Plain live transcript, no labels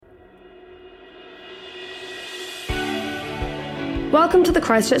Welcome to the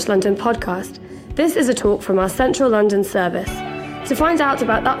Christchurch London podcast. This is a talk from our Central London service. To find out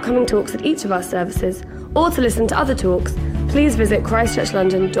about upcoming talks at each of our services, or to listen to other talks, please visit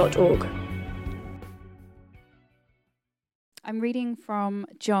christchurchlondon.org. I'm reading from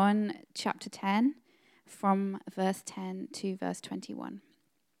John chapter 10, from verse 10 to verse 21.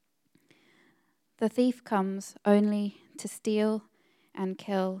 The thief comes only to steal and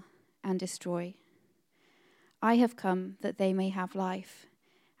kill and destroy. I have come that they may have life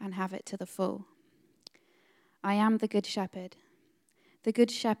and have it to the full. I am the good shepherd. The good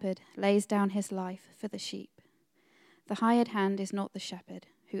shepherd lays down his life for the sheep. The hired hand is not the shepherd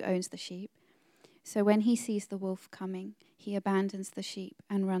who owns the sheep. So when he sees the wolf coming, he abandons the sheep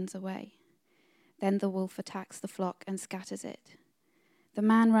and runs away. Then the wolf attacks the flock and scatters it. The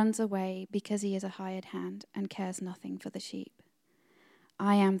man runs away because he is a hired hand and cares nothing for the sheep.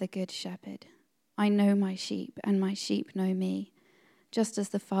 I am the good shepherd. I know my sheep, and my sheep know me, just as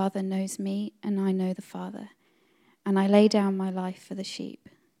the Father knows me, and I know the Father, and I lay down my life for the sheep.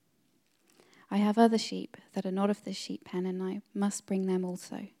 I have other sheep that are not of this sheep pen, and I must bring them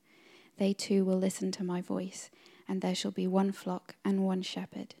also. They too will listen to my voice, and there shall be one flock and one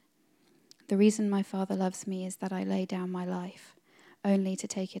shepherd. The reason my Father loves me is that I lay down my life, only to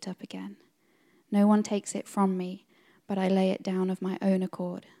take it up again. No one takes it from me, but I lay it down of my own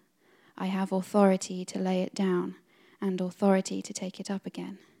accord. I have authority to lay it down and authority to take it up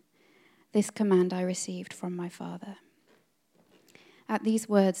again. This command I received from my Father. At these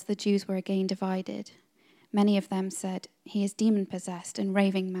words the Jews were again divided. Many of them said, "He is demon-possessed and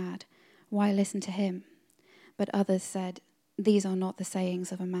raving mad. Why listen to him?" But others said, "These are not the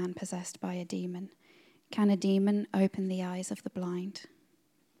sayings of a man possessed by a demon. Can a demon open the eyes of the blind?"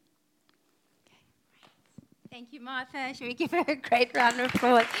 Thank you, Martha. Should we give her a great round of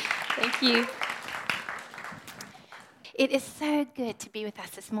applause? Thank you. It is so good to be with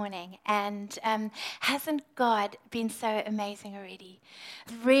us this morning. And hasn't God been so amazing already?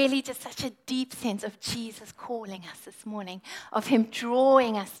 Really just such a deep sense of Jesus calling us this morning, of him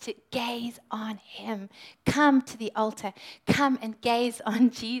drawing us to gaze on him. Come to the altar. Come and gaze on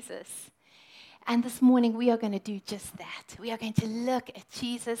Jesus. And this morning we are going to do just that. We are going to look at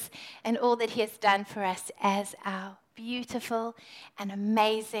Jesus and all that he has done for us as our beautiful and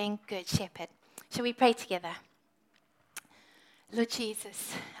amazing Good Shepherd. Shall we pray together? Lord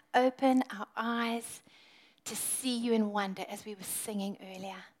Jesus, open our eyes to see you in wonder as we were singing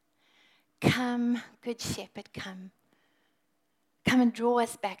earlier. Come, Good Shepherd, come. Come and draw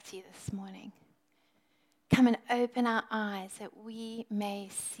us back to you this morning. Come and open our eyes that we may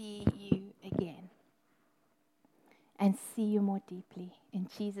see you again and see you more deeply. In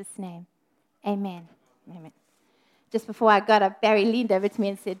Jesus' name, amen. Amen. Just before I got up, Barry leaned over to me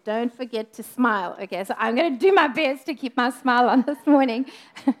and said, "Don't forget to smile." Okay, so I'm going to do my best to keep my smile on this morning.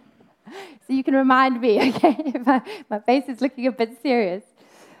 So you can remind me, okay, if my face is looking a bit serious.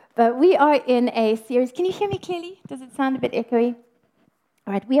 But we are in a series. Can you hear me clearly? Does it sound a bit echoey?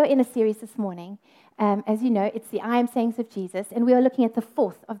 All right, we are in a series this morning. As you know, it's the I am sayings of Jesus, and we are looking at the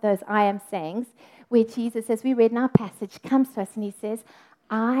fourth of those I am sayings, where Jesus, as we read in our passage, comes to us and he says,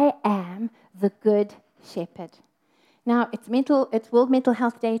 "I am the good shepherd." Now, it's World Mental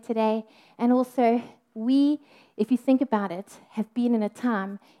Health Day today, and also we, if you think about it, have been in a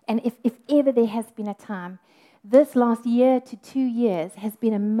time, and if ever there has been a time, this last year to 2 years has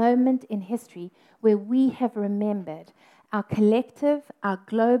been a moment in history where we have remembered our collective, our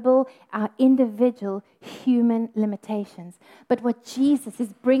global, our individual human limitations. But what Jesus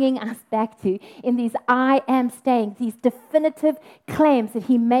is bringing us back to in these I am sayings, these definitive claims that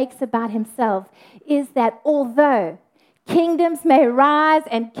he makes about himself, is that although kingdoms may rise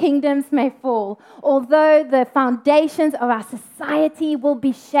and kingdoms may fall, although the foundations of our society will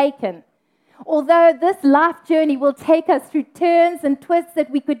be shaken, although this life journey will take us through turns and twists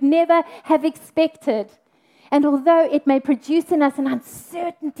that we could never have expected, and although it may produce in us an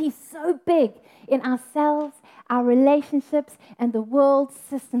uncertainty so big in ourselves, our relationships, and the world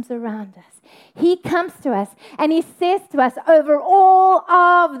systems around us, he comes to us and he says to us, over all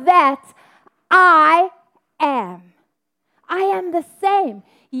of that, I am. I am the same,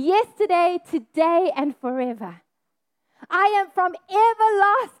 yesterday, today, and forever. I am from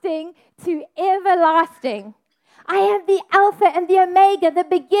everlasting to everlasting. I am the Alpha and the Omega, the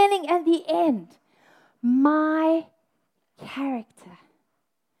beginning and the end. My character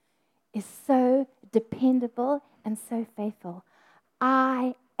is so dependable and so faithful.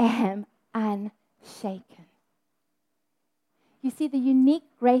 I am unshaken. You see, the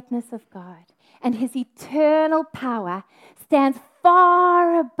unique greatness of God and his eternal power stands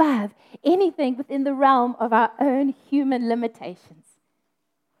far above anything within the realm of our own human limitations.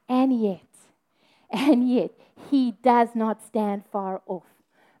 And yet, he does not stand far off,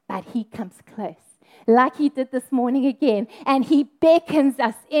 but he comes close, like he did this morning again, and he beckons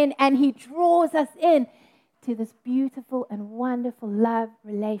us in, and he draws us in to this beautiful and wonderful love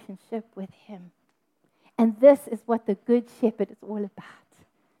relationship with him. And this is what the Good Shepherd is all about.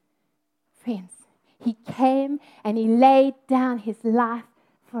 Friends, he came and he laid down his life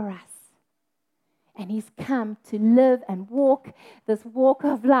for us. And he's come to live and walk this walk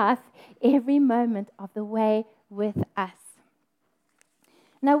of life every moment of the way with us.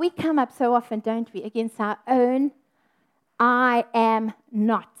 Now, we come up so often, don't we, against our own I am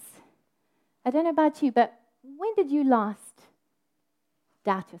nots. I don't know about you, but when did you last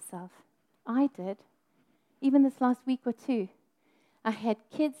doubt yourself? I did. Even this last week or two. I had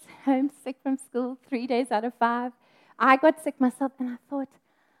kids homesick from school 3 days out of 5. I got sick myself, and I thought,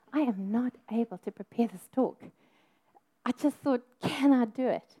 I am not able to prepare this talk. I just thought, can I do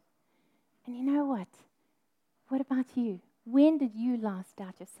it? And you know what? What about you? When did you last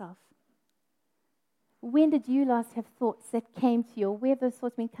doubt yourself? When did you last have thoughts that came to you, or where have those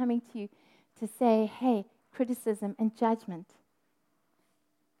thoughts been coming to you to say, hey, criticism and judgment?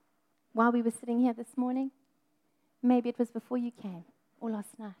 While we were sitting here this morning, maybe it was before you came, or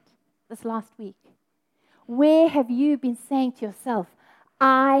last night, this last week. Where have you been saying to yourself,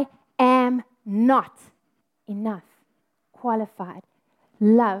 I am not enough, qualified,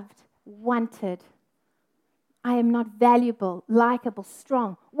 loved, wanted. I am not valuable, likable,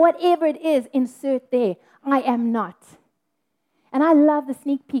 strong. Whatever it is, insert there. I am not. And I love the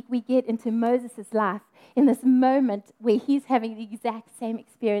sneak peek we get into Moses' life in this moment where he's having the exact same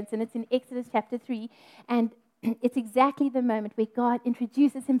experience. And it's in Exodus chapter 3. And it's exactly the moment where God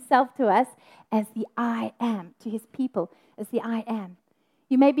introduces himself to us as the I am, to his people as the I am.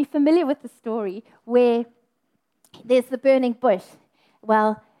 You may be familiar with the story where there's the burning bush.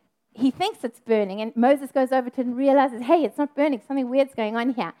 Well, he thinks it's burning, and Moses goes over to it and realizes, hey, it's not burning, something weird's going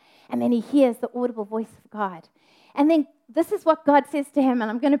on here. And then he hears the audible voice of God. And then this is what God says to him, and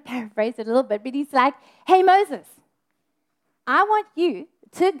I'm going to paraphrase it a little bit, but he's like, hey, Moses, I want you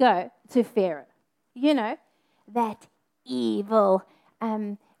to go to Pharaoh. You know, that evil,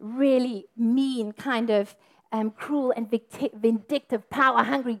 really mean kind of cruel and vindictive,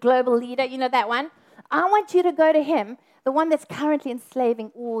 power-hungry global leader. You know that one? I want you to go to him, the one that's currently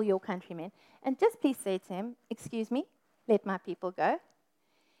enslaving all your countrymen, and just please say to him, excuse me, let my people go.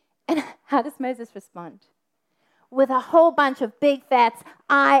 And how does Moses respond? With a whole bunch of big fats,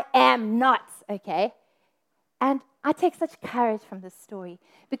 I am not, okay? And I take such courage from this story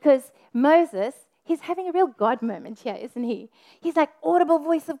because Moses, he's having a real God moment here, isn't he? He's like, audible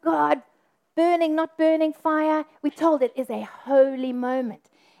voice of God, burning, not burning fire. We're told it is a holy moment.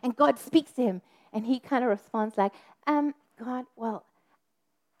 And God speaks to him, and he kind of responds like, God, well,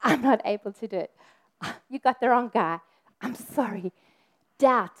 I'm not able to do it. You got the wrong guy. I'm sorry.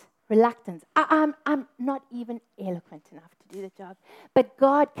 Doubt, reluctance. I'm not even eloquent enough to do the job. But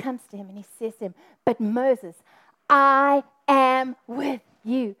God comes to him, and he says to him, but Moses, I am with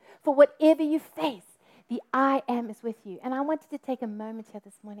you. For whatever you face, the I am is with you. And I wanted to take a moment here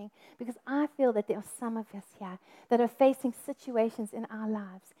this morning because I feel that there are some of us here that are facing situations in our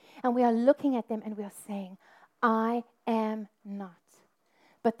lives. And we are looking at them and we are saying, I am not.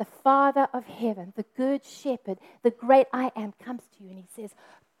 But the Father of heaven, the Good Shepherd, the great I am, comes to you and he says,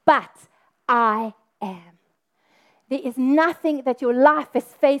 but I am. There is nothing that your life is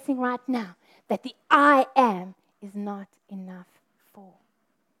facing right now that the I am is not enough for.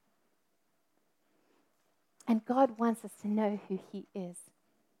 And God wants us to know who he is.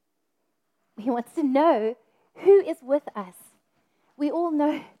 He wants to know who is with us. We all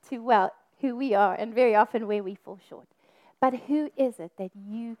know too well who we are and very often where we fall short. But who is it that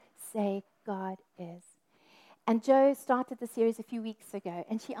you say God is? And Jo started the series a few weeks ago,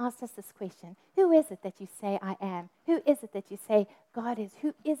 and she asked us this question. Who is it that you say I am? Who is it that you say God is?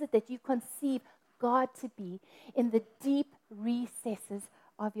 Who is it that you conceive God to be in the deep recesses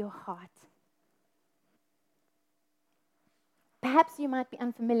of your heart? Perhaps you might be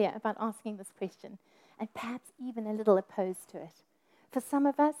unfamiliar about asking this question, and perhaps even a little opposed to it. For some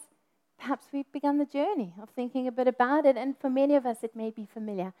of us, perhaps we've begun the journey of thinking a bit about it, and for many of us it may be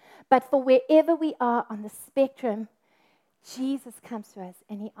familiar. But for wherever we are on the spectrum, Jesus comes to us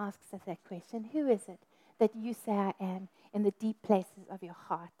and he asks us that question. Who is it that you say I am in the deep places of your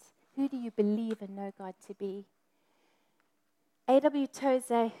heart? Who do you believe and know God to be? A.W.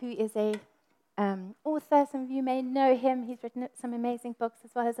 Tozer, who is a author, some of you may know him. He's written some amazing books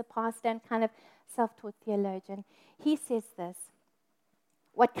as well as a pastor and kind of self-taught theologian. He says this: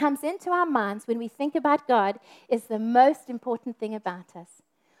 What comes into our minds when we think about God is the most important thing about us.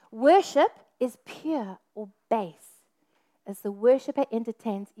 Worship is pure or base, as the worshiper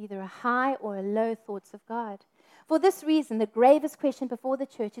entertains either a high or a low thoughts of God. For this reason, the gravest question before the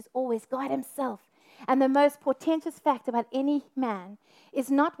church is always God himself. And the most portentous fact about any man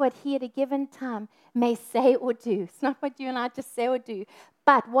is not what he at a given time may say or do. It's not what you and I just say or do,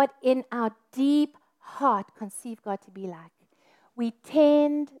 but what in our deep heart conceive God to be like. We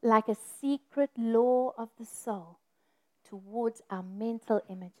tend, like a secret law of the soul, towards our mental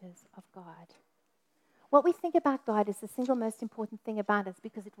images of God. What we think about God is the single most important thing about us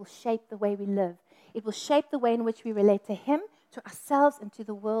because it will shape the way we live. It will shape the way in which we relate to Him, to ourselves, and to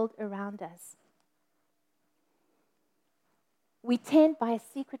the world around us. We tend by a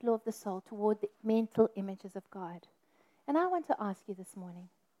secret law of the soul toward the mental images of God. And I want to ask you this morning,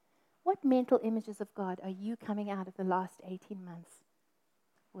 what mental images of God are you coming out of the last 18 months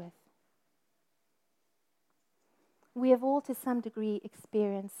with? We have all to some degree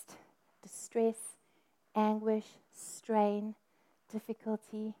experienced distress, anguish, strain,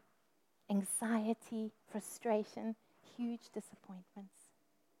 difficulty, anxiety, frustration, huge disappointments.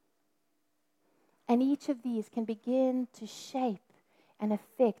 And each of these can begin to shape and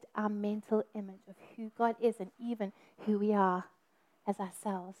affect our mental image of who God is and even who we are as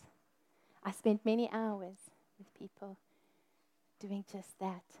ourselves. I spent many hours with people doing just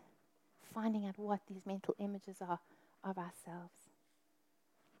that, finding out what these mental images are of ourselves.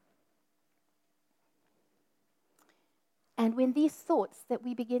 And when these thoughts that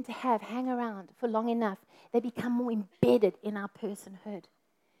we begin to have hang around for long enough, they become more embedded in our personhood.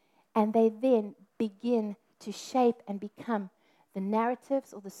 And they then begin to shape and become the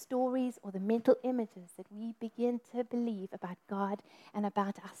narratives or the stories or the mental images that we begin to believe about God and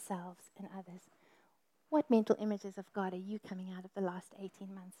about ourselves and others. What mental images of God are you coming out of the last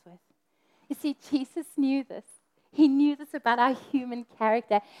 18 months with? You see, Jesus knew this. He knew this about our human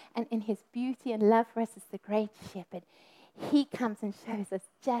character, and in his beauty and love for us as the great shepherd, he comes and shows us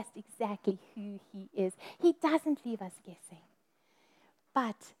just exactly who he is. He doesn't leave us guessing.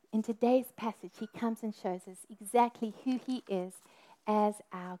 But in today's passage, he comes and shows us exactly who he is as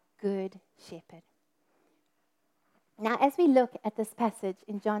our good shepherd. Now, as we look at this passage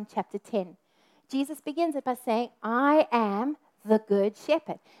in John chapter 10, Jesus begins it by saying, I am the good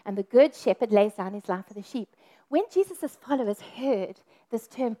shepherd. And the good shepherd lays down his life for the sheep. When Jesus' followers heard this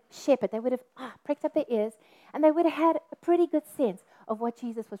term shepherd, they would have pricked up their ears, and they would have had a pretty good sense of what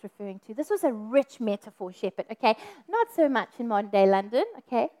Jesus was referring to. This was a rich metaphor, shepherd, okay? Not so much in modern-day London,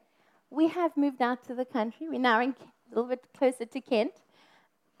 okay? We have moved out to the country. We're now a little bit closer to Kent.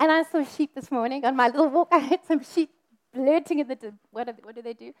 And I saw sheep this morning on my little walk. I heard some sheep blurting in the what do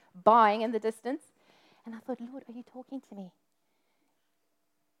they do? Baaing in the distance. And I thought, Lord, are you talking to me?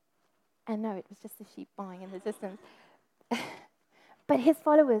 And no, it was just the sheep baaing in the distance. But his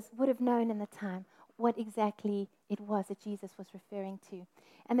followers would have known in the time what exactly it was that Jesus was referring to.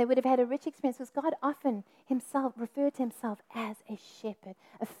 And they would have had a rich experience because God often himself referred to himself as a shepherd,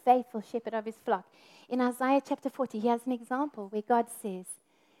 a faithful shepherd of his flock. In Isaiah chapter 40, he has an example where God says,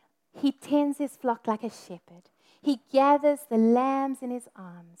 he tends his flock like a shepherd. He gathers the lambs in his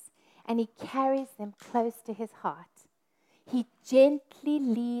arms and he carries them close to his heart. He gently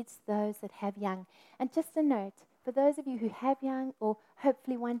leads those that have young. And just a note, for those of you who have young or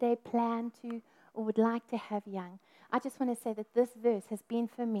hopefully one day plan to or would like to have young, I just want to say that this verse has been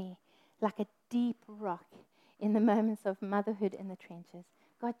for me like a deep rock in the moments of motherhood in the trenches.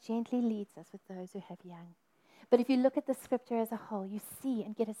 God gently leads us with those who have young. But if you look at the scripture as a whole, you see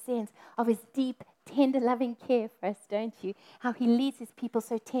and get a sense of his deep, tender, loving care for us, don't you? How he leads his people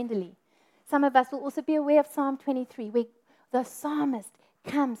so tenderly. Some of us will also be aware of Psalm 23, where the psalmist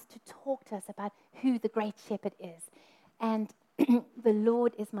comes to talk to us about who the great shepherd is. And the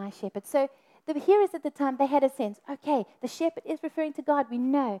Lord is my shepherd. So the hearers at the time, they had a sense, okay, the shepherd is referring to God. We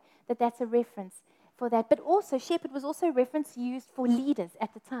know that that's a reference for that. But also, shepherd was also a reference used for leaders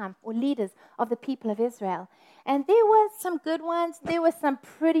at the time, or leaders of the people of Israel. And there were some good ones. There were some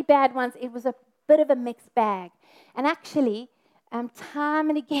pretty bad ones. It was a bit of a mixed bag. And actually, time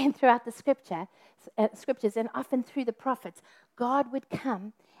and again throughout the scriptures and often through the prophets, God would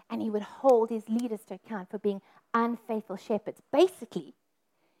come and he would hold his leaders to account for being unfaithful shepherds. Basically,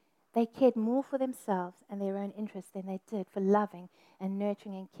 they cared more for themselves and their own interests than they did for loving and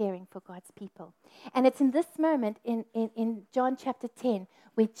nurturing and caring for God's people. And it's in this moment in John chapter 10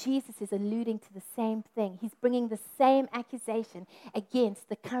 where Jesus is alluding to the same thing. He's bringing the same accusation against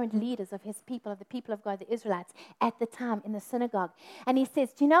the current leaders of his people, of the people of God, the Israelites, at the time in the synagogue. And he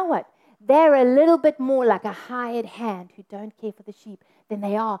says, do you know what? They're a little bit more like a hired hand who don't care for the sheep than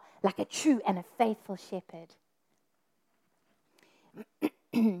they are like a true and a faithful shepherd.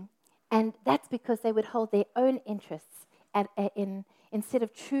 And that's because they would hold their own interests instead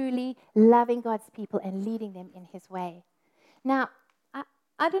of truly loving God's people and leading them in his way. Now,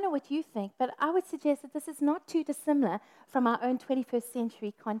 I don't know what you think, but I would suggest that this is not too dissimilar from our own 21st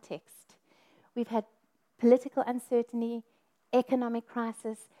century context. We've had political uncertainty, economic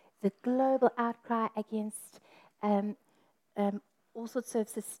crisis, the global outcry against all sorts of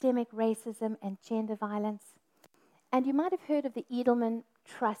systemic racism and gender violence. And you might have heard of the Edelman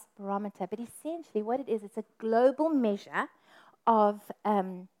Trust Barometer, but essentially what it is, it's a global measure of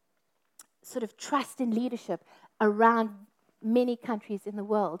sort of trust in leadership around many countries in the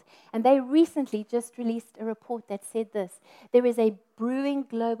world. And they recently just released a report that said this: there is a brewing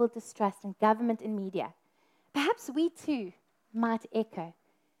global distrust in government and media. Perhaps we too might echo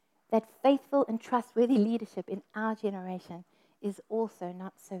that faithful and trustworthy leadership in our generation is also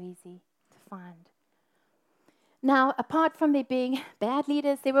not so easy to find. Now, apart from there being bad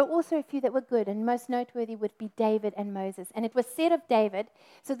leaders, there were also a few that were good, and most noteworthy would be David and Moses. And it was said of David,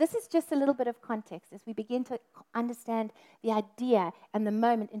 so this is just a little bit of context as we begin to understand the idea and the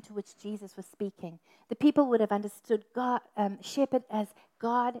moment into which Jesus was speaking. The people would have understood God, shepherd as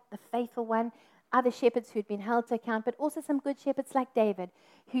God, the faithful one, other shepherds who had been held to account, but also some good shepherds like David,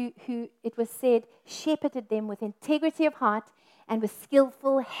 who it was said, shepherded them with integrity of heart and with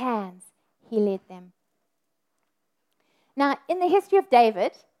skillful hands he led them. Now, in the history of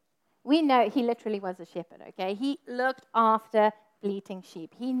David, we know he literally was a shepherd, okay? He looked after bleating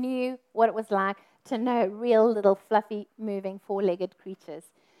sheep. He knew what it was like to know real little fluffy, moving, four-legged creatures.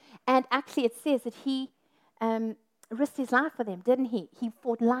 And actually it says that he risked his life for them, didn't he? He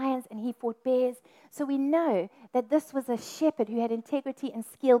fought lions and he fought bears. So we know that this was a shepherd who had integrity and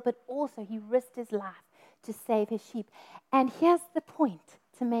skill, but also he risked his life to save his sheep. And here's the point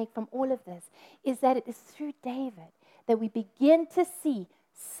to make from all of this, is that it is through David that we begin to see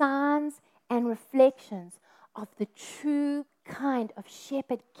signs and reflections of the true kind of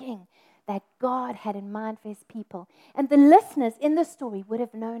shepherd king that God had in mind for his people. And the listeners in the story would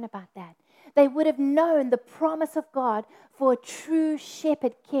have known about that. They would have known the promise of God for a true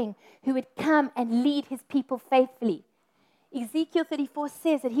shepherd king who would come and lead his people faithfully. Ezekiel 34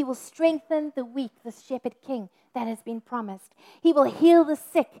 says that he will strengthen the weak, the shepherd king that has been promised. He will heal the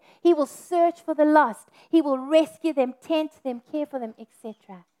sick. He will search for the lost. He will rescue them, tend to them, care for them,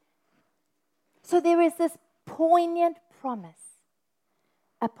 etc. So there is this poignant promise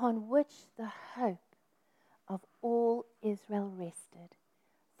upon which the hope of all Israel rested,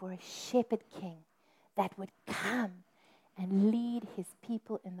 for a shepherd king that would come and lead his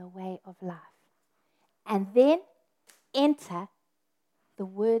people in the way of life. And then enter the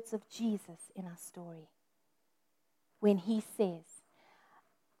words of Jesus in our story when he says,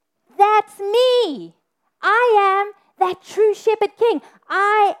 "That's me. I am that true shepherd king.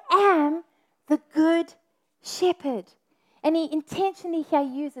 I am the good shepherd." And he intentionally here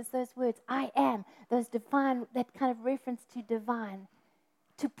uses those words, I am, those divine, that kind of reference to divine,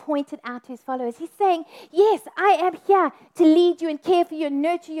 to point it out to his followers. He's saying, yes, I am here to lead you and care for you and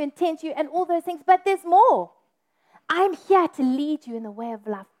nurture you and tend to you and all those things, but there's more. I'm here to lead you in the way of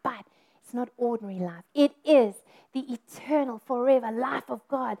life, but it's not ordinary life. It is the eternal, forever life of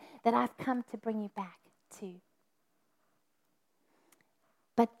God that I've come to bring you back to.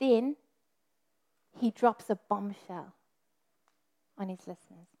 But then he drops a bombshell on his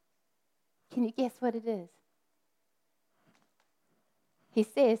listeners. Can you guess what it is? He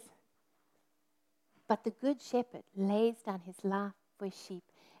says, but the good shepherd lays down his life for his sheep.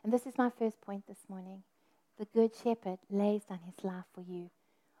 And this is my first point this morning. The good shepherd lays down his life for you.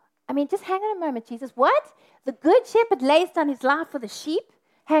 I mean, just hang on a moment, Jesus. What? The good shepherd lays down his life for the sheep?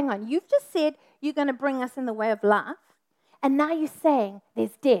 Hang on. You've just said you're going to bring us in the way of life. And now you're saying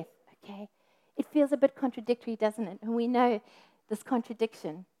there's death. Okay? It feels a bit contradictory, doesn't it? And we know this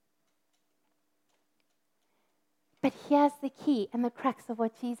contradiction. But here's the key and the crux of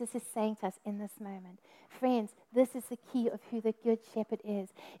what Jesus is saying to us in this moment. Friends, this is the key of who the good shepherd is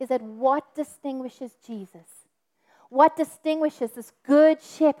that what distinguishes Jesus, what distinguishes this good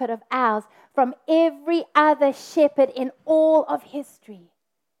shepherd of ours from every other shepherd in all of history,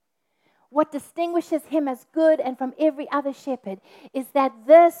 what distinguishes him as good and from every other shepherd is that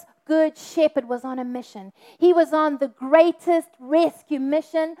this good shepherd was on a mission. He was on the greatest rescue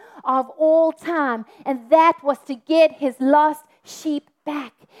mission of all time, and that was to get his lost sheep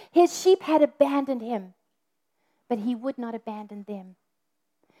back. His sheep had abandoned him, but he would not abandon them.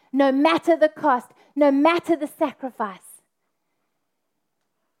 No matter the cost, no matter the sacrifice.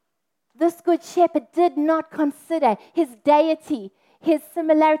 This good shepherd did not consider his deity, his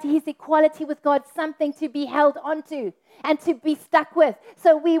similarity, his equality with God, something to be held onto and to be stuck with.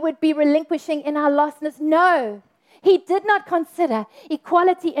 So we would be relinquishing in our lostness. No. He did not consider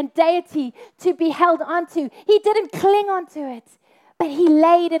equality and deity to be held onto. He didn't cling onto it, but he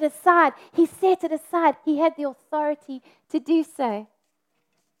laid it aside. He set it aside. He had the authority to do so.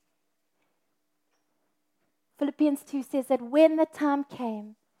 Philippians 2 says that when the time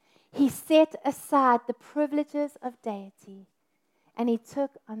came, he set aside the privileges of deity and he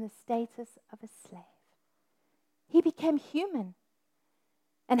took on the status of a slave. He became human.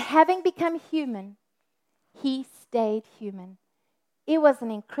 And having become human, he stayed human. It was an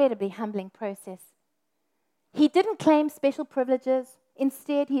incredibly humbling process. He didn't claim special privileges.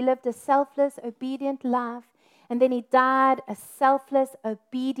 Instead, he lived a selfless, obedient life. And then he died a selfless,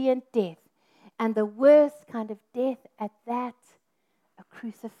 obedient death. And the worst kind of death at that, a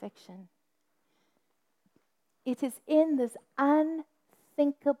crucifixion. It is in this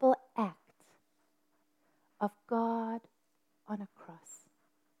unthinkable act of God on a cross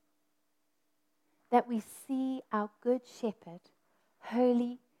that we see our good shepherd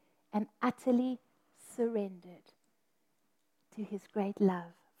wholly and utterly surrendered to his great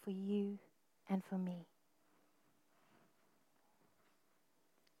love for you and for me.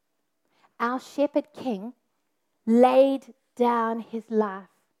 Our shepherd king laid down his life,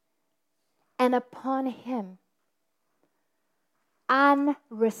 and upon him,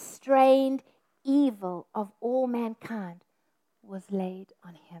 unrestrained evil of all mankind was laid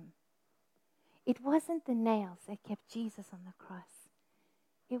on him. It wasn't the nails that kept Jesus on the cross.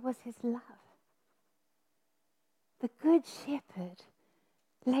 It was his love. The good shepherd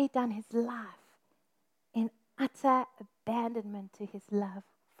laid down his life in utter abandonment to his love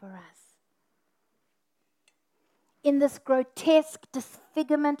for us. In this grotesque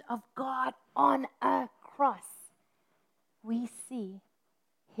disfigurement of God on a cross, we see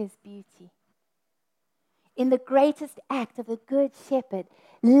his beauty. In the greatest act of the Good Shepherd,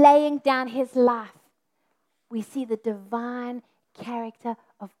 laying down his life, we see the divine character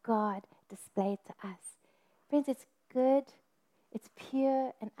of God displayed to us. Friends, it's good, it's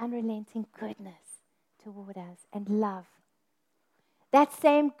pure and unrelenting goodness toward us and love. That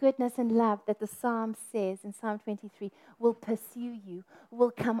same goodness and love that the Psalm says in Psalm 23 will pursue you,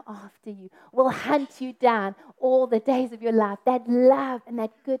 will come after you, will hunt you down all the days of your life. That love and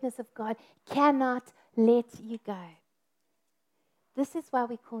that goodness of God cannot let you go. This is why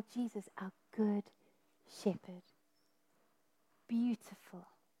we call Jesus our good shepherd. Beautiful,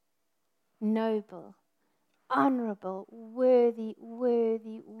 noble, honorable, worthy,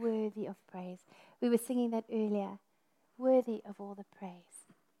 worthy, worthy of praise. We were singing that earlier. Worthy of all the praise.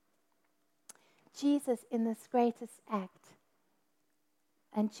 Jesus, in this greatest act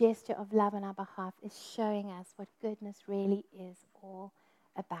and gesture of love on our behalf, is showing us what goodness really is all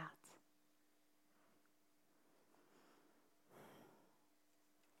about.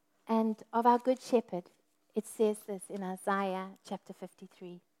 And of our good shepherd, it says this in Isaiah chapter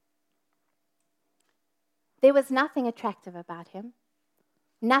 53. There was nothing attractive about him,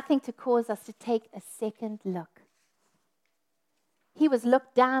 nothing to cause us to take a second look. He was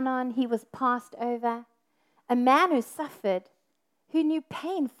looked down on, he was passed over. A man who suffered, who knew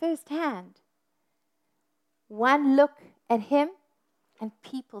pain firsthand. One look at him and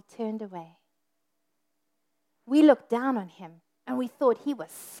people turned away. We looked down on him and we thought he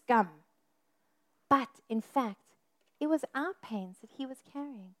was scum. But in fact, it was our pains that he was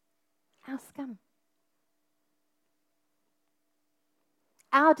carrying, our scum.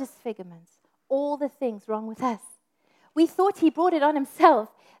 Our disfigurements, all the things wrong with us. We thought he brought it on himself,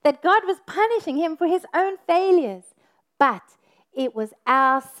 that God was punishing him for his own failures. But it was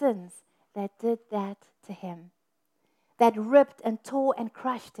our sins that did that to him, that ripped and tore and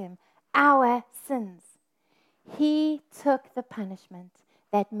crushed him, our sins. He took the punishment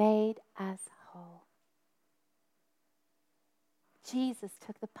that made us whole. Jesus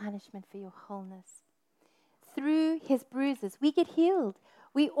took the punishment for your wholeness. Through his bruises, we get healed.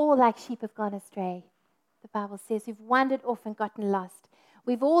 We all, like sheep, have gone astray. The Bible says we've wandered off and gotten lost.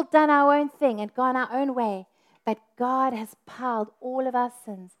 We've all done our own thing and gone our own way. But God has piled all of our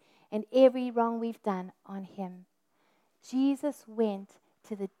sins and every wrong we've done on him. Jesus went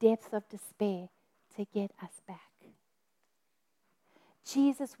to the depths of despair to get us back.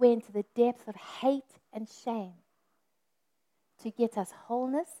 Jesus went to the depths of hate and shame to get us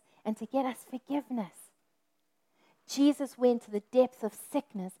wholeness and to get us forgiveness. Jesus went to the depths of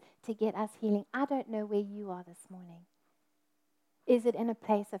sickness to get us healing. I don't know where you are this morning. Is it in a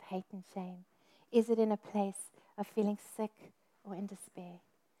place of hate and shame? Is it in a place of feeling sick or in despair?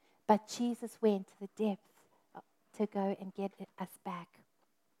 But Jesus went to the depths to go and get us back.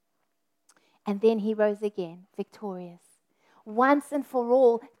 And then he rose again, victorious. Once and for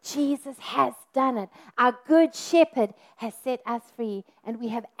all, Jesus has done it. Our good shepherd has set us free, and we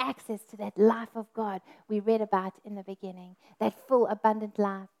have access to that life of God we read about in the beginning, that full, abundant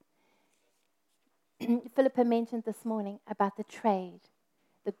life. Philippa mentioned this morning about the trade,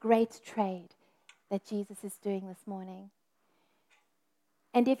 the great trade that Jesus is doing this morning.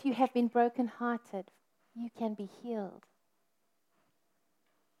 And if you have been brokenhearted, you can be healed.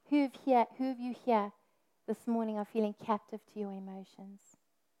 Who of you here this morning are feeling captive to your emotions?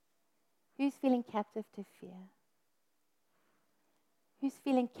 Who's feeling captive to fear? Who's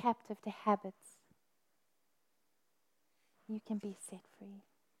feeling captive to habits? You can be set free.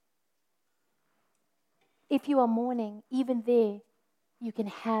 If you are mourning, even there, you can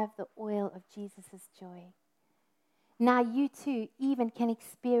have the oil of Jesus' joy. Now you too even can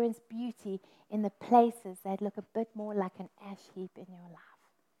experience beauty in the places that look a bit more like an ash heap in your life.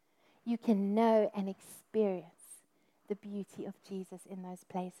 You can know and experience the beauty of Jesus in those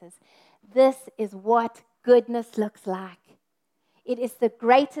places. This is what goodness looks like. It is the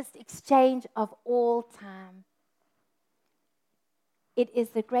greatest exchange of all time. It is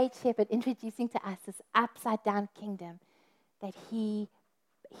the great shepherd introducing to us this upside down kingdom that he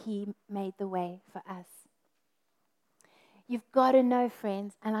made the way for us. You've got to know,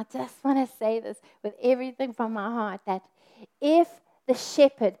 friends, and I just want to say this with everything from my heart, that if the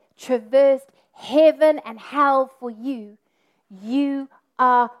shepherd traversed heaven and hell for you, you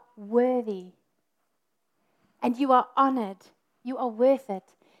are worthy. And you are honored. You are worth it.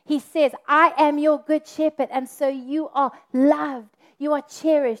 He says, I am your good shepherd, and so you are loved, you are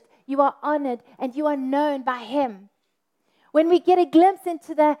cherished, you are honored, and you are known by him. When we get a glimpse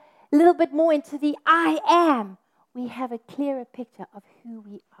into the little bit more into the I am, we have a clearer picture of who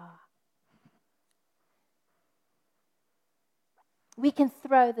we are. We can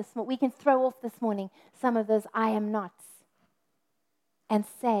throw off this morning some of those I am nots and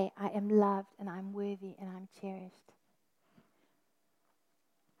say, I am loved and I'm worthy and I'm cherished.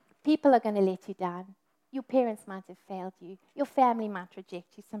 People are going to let you down. Your parents might have failed you. Your family might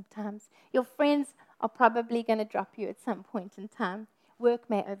reject you sometimes. Your friends are probably going to drop you at some point in time. Work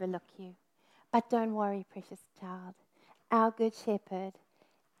may overlook you. But don't worry, precious child. Our good shepherd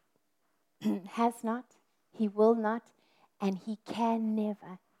has not, he will not, and he can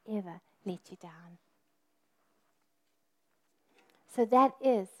never, ever let you down. So that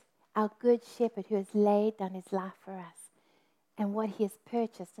is our good shepherd who has laid down his life for us and what he has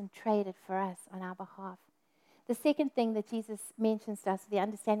purchased and traded for us on our behalf. The second thing that Jesus mentions to us, the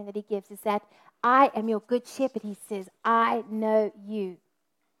understanding that he gives, is that I am your good shepherd. He says, I know you.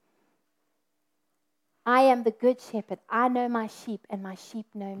 I am the good shepherd. I know my sheep, and my sheep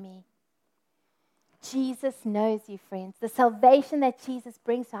know me. Jesus knows you, friends. The salvation that Jesus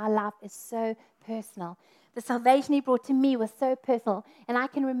brings to our life is so personal. The salvation he brought to me was so personal. And I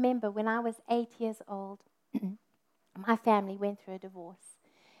can remember when I was 8 years old, my family went through a divorce.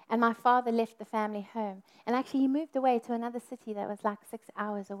 And my father left the family home. And actually, he moved away to another city that was like 6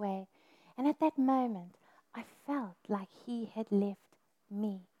 hours away. And at that moment, I felt like he had left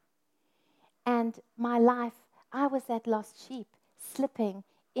me. And my life, I was that lost sheep, slipping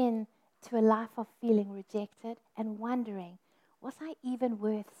into a life of feeling rejected and wondering, was I even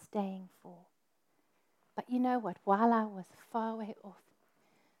worth staying for? But you know what? While I was far away off,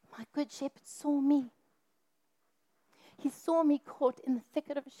 my good shepherd saw me. He saw me caught in the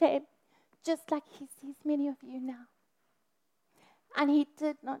thicket of shame, just like he sees many of you now. And he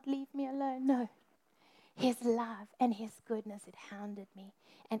did not leave me alone, no. His love and his goodness, it hounded me,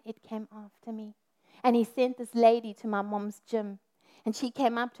 and it came after me. And he sent this lady to my mom's gym, and she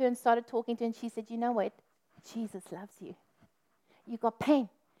came up to her and started talking to her, and she said, you know what? Jesus loves you. You got pain,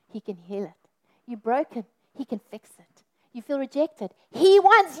 he can heal it. You're broken, he can fix it. You feel rejected, he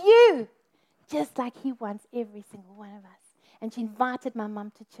wants you, just like he wants every single one of us. And she invited my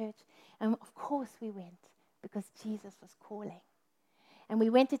mom to church, and of course we went, because Jesus was calling. And we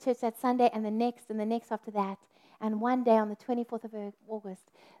went to church that Sunday, and the next after that. And one day on the 24th of August,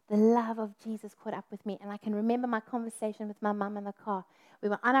 the love of Jesus caught up with me. And I can remember my conversation with my mum in the car. We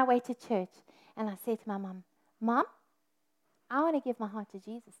were on our way to church, and I said to my mum, Mom, I want to give my heart to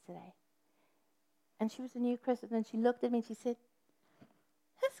Jesus today. And she was a new Christian, and she looked at me and she said,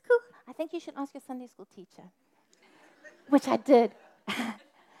 that's cool. I think you should ask your Sunday school teacher. Which I did.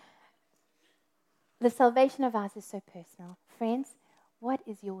 The salvation of ours is so personal. Friends, what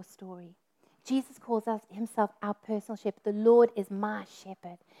is your story? Jesus calls himself our personal shepherd. The Lord is my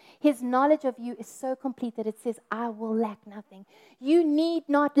shepherd. His knowledge of you is so complete that it says, I will lack nothing. You need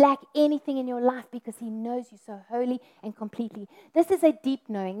not lack anything in your life because he knows you so wholly and completely. This is a deep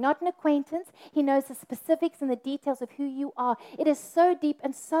knowing, not an acquaintance. He knows the specifics and the details of who you are. It is so deep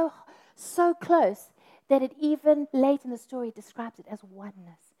and so close that it even late in the story describes it as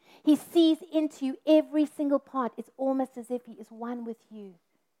oneness. He sees into you every single part. It's almost as if he is one with you.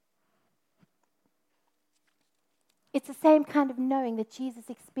 It's the same kind of knowing that Jesus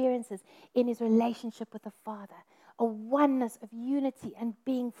experiences in his relationship with the Father, a oneness of unity and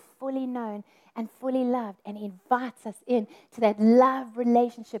being fully known and fully loved. And he invites us in to that love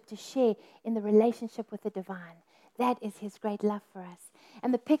relationship to share in the relationship with the divine. That is his great love for us.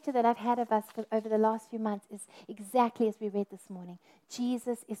 And the picture that I've had of us over the last few months is exactly as we read this morning.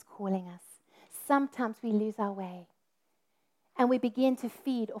 Jesus is calling us. Sometimes we lose our way and we begin to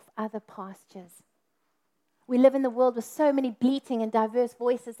feed off other pastures. We live in the world with so many bleating and diverse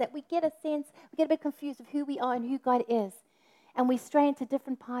voices that we get a bit confused of who we are and who God is. And we stray into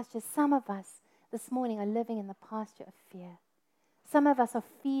different pastures. Some of us this morning are living in the pasture of fear. Some of us are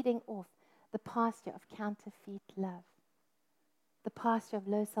feeding off the pasture of counterfeit love, the pasture of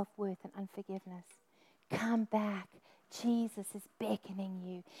low self-worth and unforgiveness. Come back. Jesus is beckoning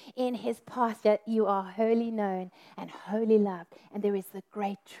you. In his pasture, you are wholly known and wholly loved. And there is the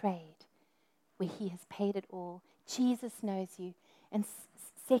great trade where he has paid it all. Jesus knows you. And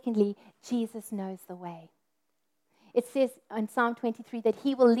secondly, Jesus knows the way. It says in Psalm 23 that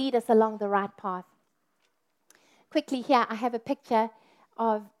he will lead us along the right path. Quickly here, I have a picture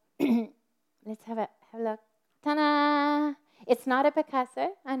of, let's have a look. Ta-da! It's not a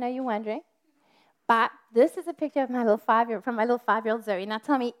Picasso, I know you're wondering. But this is a picture of my little 5-year-old Zoe. Now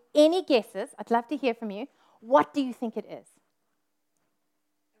tell me, any guesses? I'd love to hear from you. What do you think it is?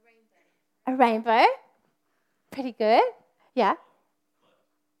 A rainbow. Pretty good. Yeah.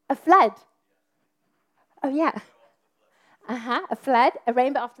 A flood. Oh, yeah. A flood. A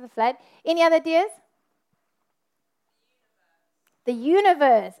rainbow after the flood. Any other ideas? The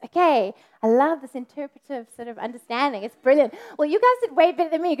universe. Okay. I love this interpretive sort of understanding. It's brilliant. Well, you guys did way better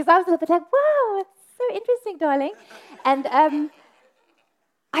than me because I was a little bit like, wow, it's so interesting, darling. And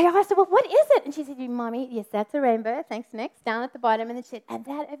I asked her, well, what is it? And she said, Mommy, yes, that's a rainbow. Thanks, next. Down at the bottom. And then she said, and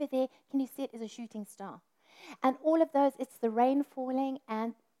that over there, can you see it, is a shooting star. And all of those, it's the rain falling,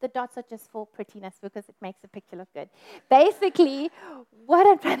 and the dots are just for prettiness because it makes the picture look good. Basically, what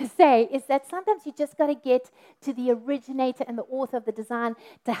I'm trying to say is that sometimes you just got to get to the originator and the author of the design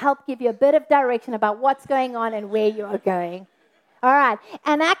to help give you a bit of direction about what's going on and where you are going. All right.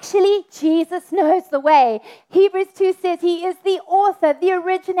 And actually, Jesus knows the way. Hebrews 2 says he is the author, the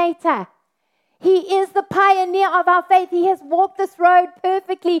originator. He is the pioneer of our faith. He has walked this road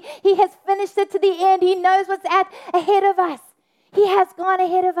perfectly. He has finished it to the end. He knows what's ahead of us. He has gone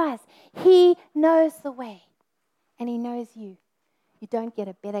ahead of us. He knows the way. And he knows you. You don't get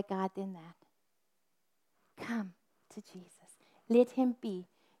a better guide than that. Come to Jesus. Let him be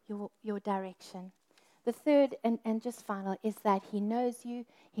your direction. The third and just final is that he knows you,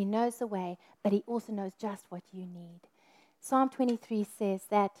 he knows the way, but he also knows just what you need. Psalm 23 says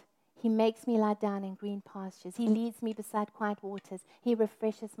that he makes me lie down in green pastures. He leads me beside quiet waters. He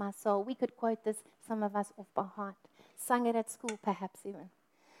refreshes my soul. We could quote this, some of us, off by heart. Sung it at school, perhaps even.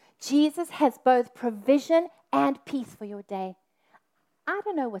 Jesus has both provision and peace for your day. I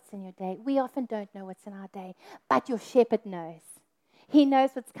don't know what's in your day. We often don't know what's in our day, but your shepherd knows. He knows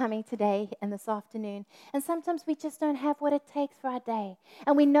what's coming today and this afternoon. And sometimes we just don't have what it takes for our day.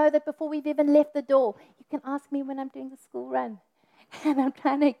 And we know that before we've even left the door. You can ask me when I'm doing the school run. And I'm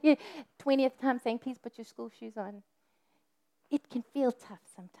trying to get 20th time saying, please put your school shoes on. It can feel tough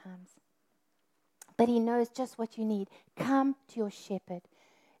sometimes. But he knows just what you need. Come to your shepherd.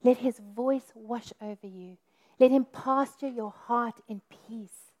 Let his voice wash over you. Let him pasture your heart in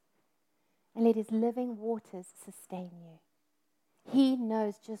peace. And let his living waters sustain you. He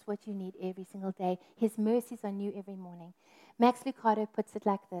knows just what you need every single day. His mercies are new every morning. Max Lucado puts it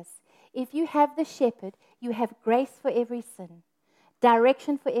like this. If you have the shepherd, you have grace for every sin,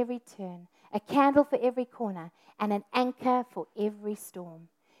 direction for every turn, a candle for every corner, and an anchor for every storm.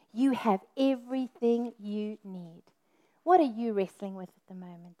 You have everything you need. What are you wrestling with at the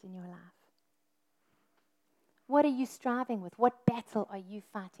moment in your life? What are you striving with? What battle are you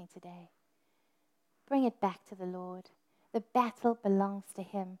fighting today? Bring it back to the Lord. The battle belongs to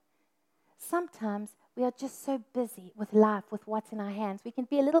him. Sometimes we are just so busy with life, with what's in our hands. We can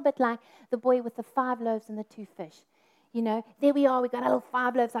be a little bit like the boy with the 5 loaves and the 2 fish. You know, there we are, we got our little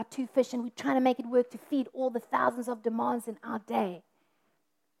 5 loaves, our 2 fish, and we're trying to make it work to feed all the thousands of demands in our day.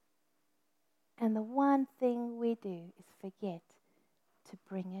 And the one thing we do is forget to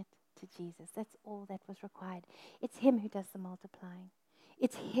bring it to Jesus. That's all that was required. It's Him who does the multiplying.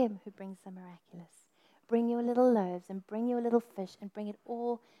 It's Him who brings the miraculous. Bring your little loaves and bring your little fish and bring it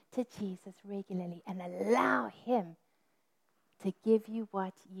all to Jesus regularly and allow Him to give you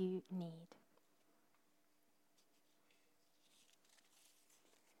what you need.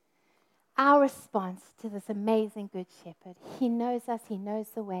 Our response to this amazing Good Shepherd, He knows us, He knows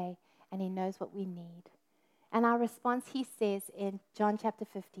the way, and He knows what we need. And our response, He says in John chapter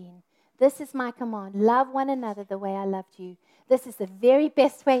 15, this is my command, love one another the way I loved you. This is the very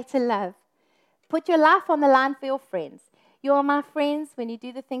best way to love. Put your life on the line for your friends. You are my friends when you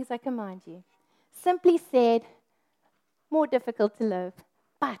do the things I command you. Simply said, more difficult to live,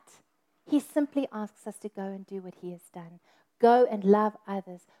 but He simply asks us to go and do what He has done. Go and love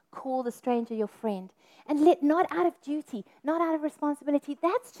others. Call the stranger your friend. And not out of duty, not out of responsibility.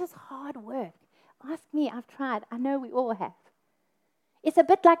 That's just hard work. Ask me, I've tried. I know we all have. It's a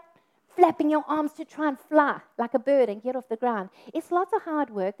bit like flapping your arms to try and fly like a bird and get off the ground. It's lots of hard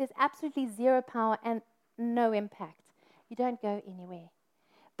work. There's absolutely zero power and no impact. You don't go anywhere.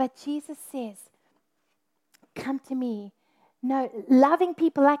 But Jesus says, come to me. No, loving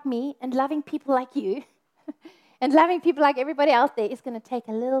people like me and loving people like you and loving people like everybody else there is going to take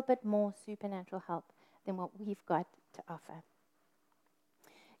a little bit more supernatural help than what we've got to offer.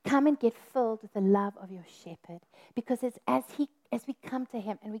 Come and get filled with the love of your shepherd, because it's as we come to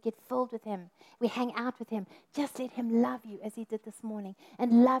Him and we get filled with Him, we hang out with Him, just let Him love you as He did this morning,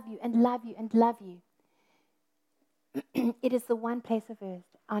 and love you and love you and love you. It is the one place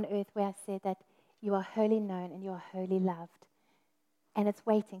on earth where I said that you are wholly known and you are wholly loved, and it's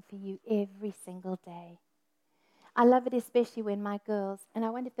waiting for you every single day. I love it especially when my girls, and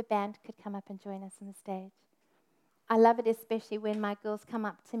I wonder if the band could come up and join us on the stage. I love it especially when my girls come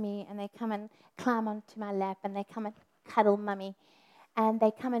up to me and they come and climb onto my lap and they come and cuddle mummy and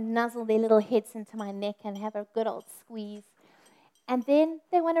they come and nuzzle their little heads into my neck and have a good old squeeze. And then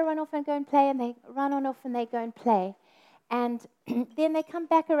they want to run off and go and play, and they run on off and they go and play. And then they come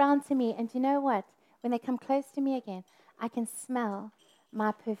back around to me, and you know what? When they come close to me again, I can smell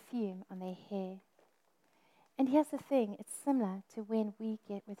my perfume on their hair. And here's the thing, it's similar to when we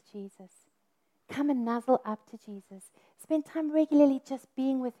get with Jesus. Come and nuzzle up to Jesus. Spend time regularly just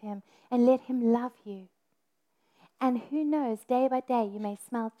being with Him and let Him love you. And who knows, day by day, you may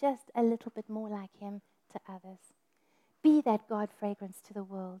smell just a little bit more like Him to others. Be that God fragrance to the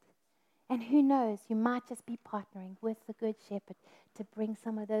world. And who knows, you might just be partnering with the Good Shepherd to bring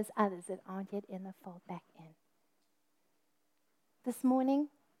some of those others that aren't yet in the fold back in. This morning,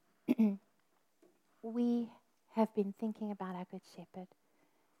 we have been thinking about our Good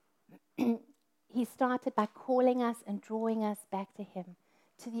Shepherd. He started by calling us and drawing us back to Him,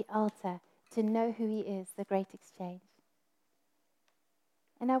 to the altar, to know who He is, the great exchange.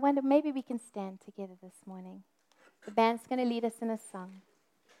 And I wonder, maybe we can stand together this morning. The band's going to lead us in a song.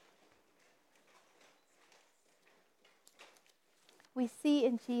 We see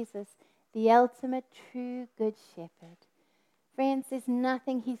in Jesus the ultimate true Good Shepherd. Friends, there's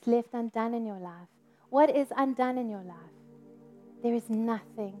nothing He's left undone in your life. What is undone in your life? There is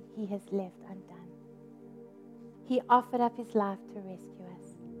nothing He has left undone. He offered up His life to rescue us.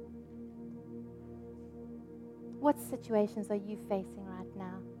 What situations are you facing right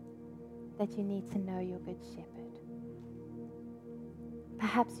now that you need to know your Good Shepherd?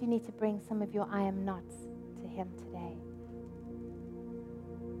 Perhaps you need to bring some of your I am nots to Him today.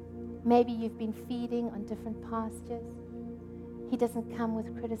 Maybe you've been feeding on different pastures. He doesn't come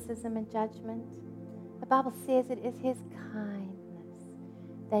with criticism and judgment. The Bible says it is His kindness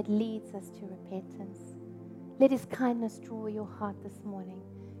that leads us to repentance. Let His kindness draw your heart this morning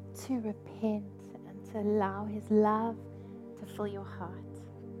to repent and to allow His love to fill your heart.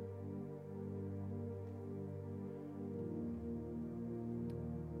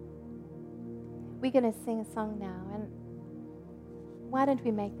 We're going to sing a song now, and why don't we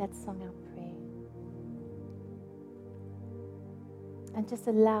make that song our prayer? And just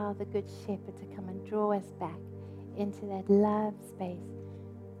allow the Good Shepherd to come and draw us back into that love space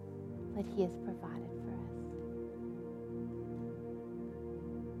that He has provided for us.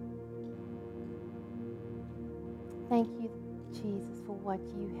 Thank you, Jesus, for what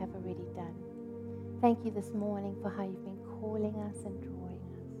you have already done. Thank you this morning for how you've been calling us and drawing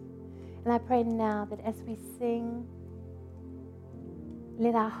us. And I pray now that as we sing,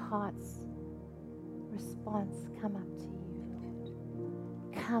 let our heart's response come up to you, Lord.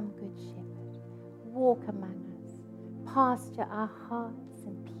 Come, Good Shepherd, walk among us, pasture our hearts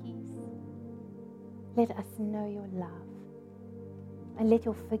in peace. Let us know your love And let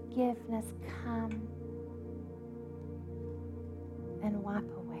your forgiveness come and wipe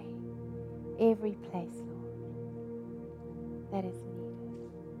away every place, Lord, that is near.